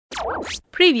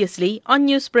Previously on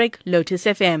Newsbreak, Lotus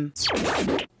FM.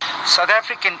 South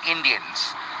African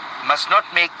Indians must not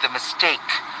make the mistake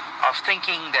of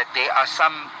thinking that they are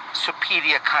some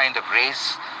superior kind of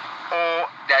race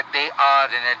or that they are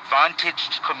an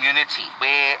advantaged community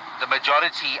where the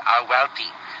majority are wealthy,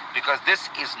 because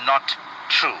this is not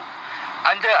true.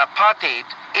 Under apartheid,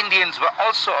 Indians were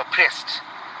also oppressed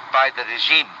by the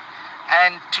regime,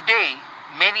 and today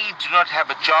many do not have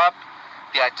a job.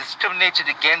 They are discriminated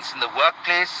against in the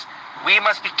workplace. We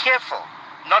must be careful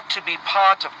not to be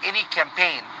part of any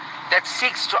campaign that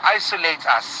seeks to isolate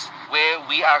us where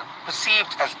we are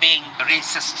perceived as being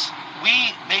racist.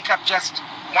 We make up just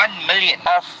 1 million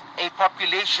of a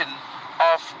population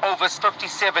of over 57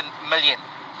 million.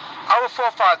 Our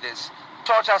forefathers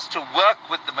taught us to work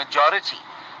with the majority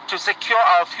to secure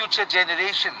our future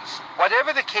generations.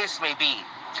 Whatever the case may be,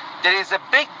 there is a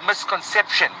big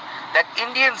misconception that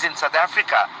Indians in South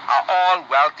Africa are all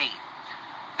wealthy.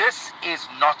 This is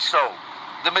not so.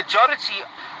 The majority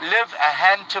live a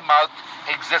hand-to-mouth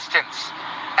existence,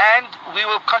 and we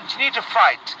will continue to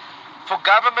fight for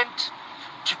government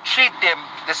to treat them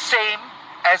the same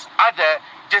as other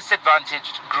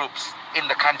disadvantaged groups in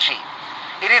the country.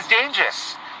 It is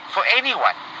dangerous for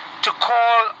anyone to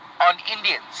call on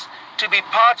Indians to be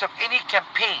part of any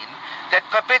campaign that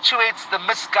perpetuates the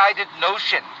misguided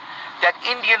notion that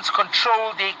Indians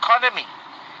control the economy.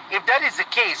 If that is the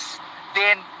case,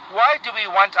 then why do we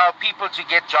want our people to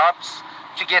get jobs,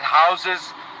 to get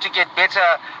houses, to get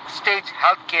better state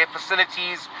healthcare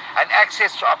facilities and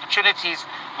access to opportunities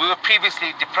we were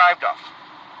previously deprived of?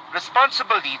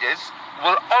 Responsible leaders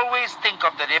will always think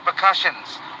of the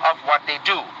repercussions of what they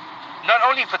do, not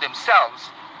only for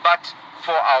themselves, but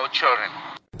for our children.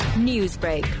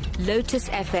 Newsbreak, Lotus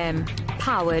FM,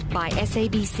 powered by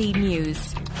SABC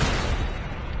News.